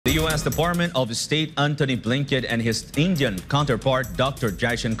The U.S. Department of State Antony Blinken and his Indian counterpart Dr.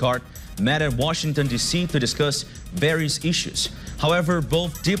 Jaishankar met at Washington, D.C. to discuss various issues. However,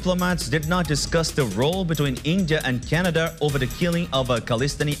 both diplomats did not discuss the role between India and Canada over the killing of a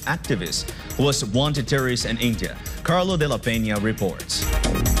Khalistani activist who was wanted terrorist in India. Carlo Dela Peña reports.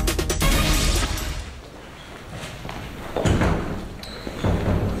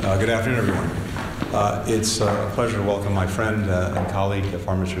 Good afternoon, everyone. It's a pleasure to welcome my friend and colleague,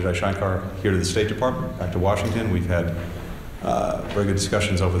 Foreign Minister Jaishankar, here to the State Department, back to Washington. We've had very good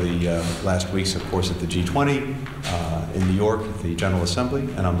discussions over the last weeks, of course, at the G20 in New York at the General Assembly,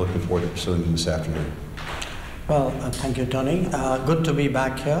 and I'm looking forward to pursuing them this afternoon. Well, thank you, Tony. Good to be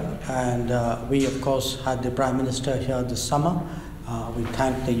back here, and we, of course, had the Prime Minister here this summer. We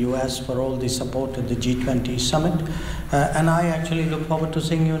thank the U.S. for all the support at the G20 summit, and I actually look forward to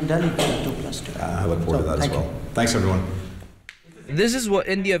seeing you in Delhi for 2+2. I look forward to that as well. Thanks, everyone. This is what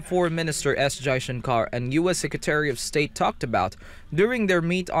India Foreign Minister S. Jaishankar and U.S. Secretary of State talked about during their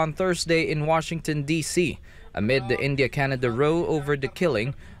meet on Thursday in Washington, D.C., amid the India-Canada row over the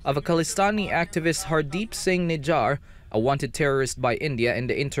killing of a Khalistani activist Hardeep Singh Nijjar, a wanted terrorist by India and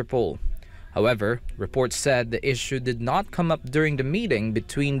the Interpol. However, reports said the issue did not come up during the meeting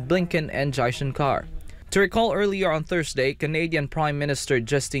between Blinken and Jaishankar. To recall, earlier on Thursday, Canadian Prime Minister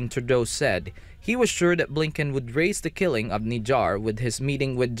Justin Trudeau said he was sure that Blinken would raise the killing of Nijjar with his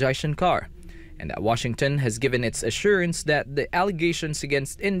meeting with Jaishankar, and that Washington has given its assurance that the allegations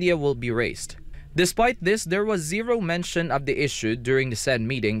against India will be raised. Despite this, there was zero mention of the issue during the said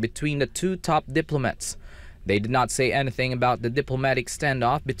meeting between the two top diplomats. They did not say anything about the diplomatic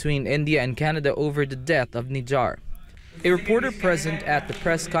standoff between India and Canada over the death of Nijjar. A reporter present at the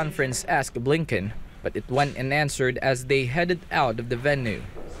press conference asked Blinken, but it went unanswered as they headed out of the venue.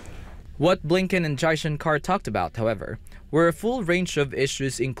 What Blinken and Jaishankar talked about, however, were a full range of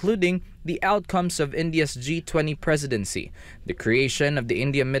issues, including the outcomes of India's G20 presidency, the creation of the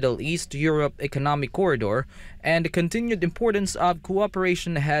India-Middle East-Europe Economic Corridor, and the continued importance of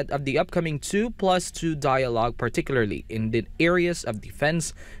cooperation ahead of the upcoming 2+2 dialogue, particularly in the areas of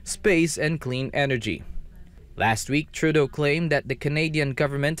defense, space, and clean energy. Last week, Trudeau claimed that the Canadian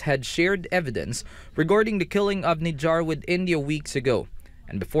government had shared evidence regarding the killing of Nijjar with India weeks ago,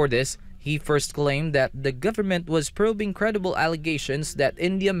 and before this, he first claimed that the government was probing credible allegations that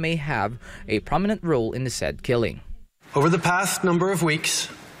India may have a prominent role in the said killing. Over the past number of weeks,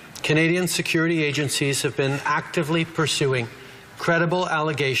 Canadian security agencies have been actively pursuing credible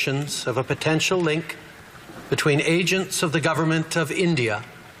allegations of a potential link between agents of the government of India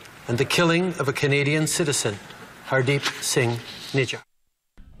and the killing of a Canadian citizen, Hardeep Singh Nijjar.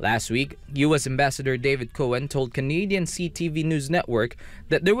 Last week, U.S. Ambassador David Cohen told Canadian CTV News Network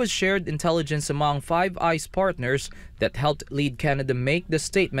that there was shared intelligence among Five Eyes partners that helped lead Canada make the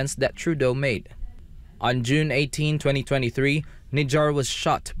statements that Trudeau made. On June 18, 2023, Nijjar was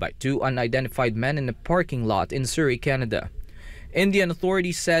shot by two unidentified men in a parking lot in Surrey, Canada. Indian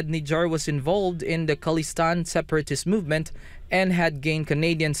authorities said Nijjar was involved in the Khalistani separatist movement and had gained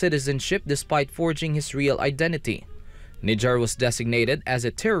Canadian citizenship despite forging his real identity. Nijjar was designated as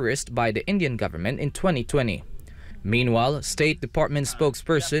a terrorist by the Indian government in 2020. Meanwhile, State Department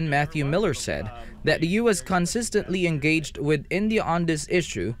spokesperson Matthew Miller said that the U.S. consistently engaged with India on this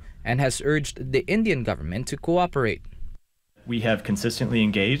issue and has urged the Indian government to cooperate. We have consistently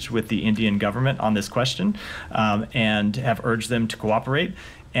engaged with the Indian government on this question and have urged them to cooperate,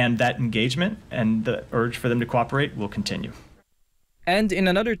 and that engagement and the urge for them to cooperate will continue. And in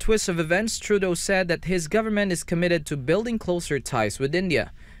another twist of events, Trudeau said that his government is committed to building closer ties with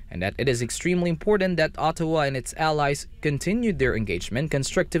India, and that it is extremely important that Ottawa and its allies continue their engagement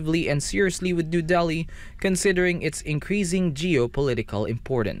constructively and seriously with New Delhi, considering its increasing geopolitical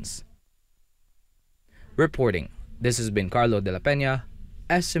importance. Reporting, this has been Carlo Dela Peña,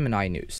 SMNI News.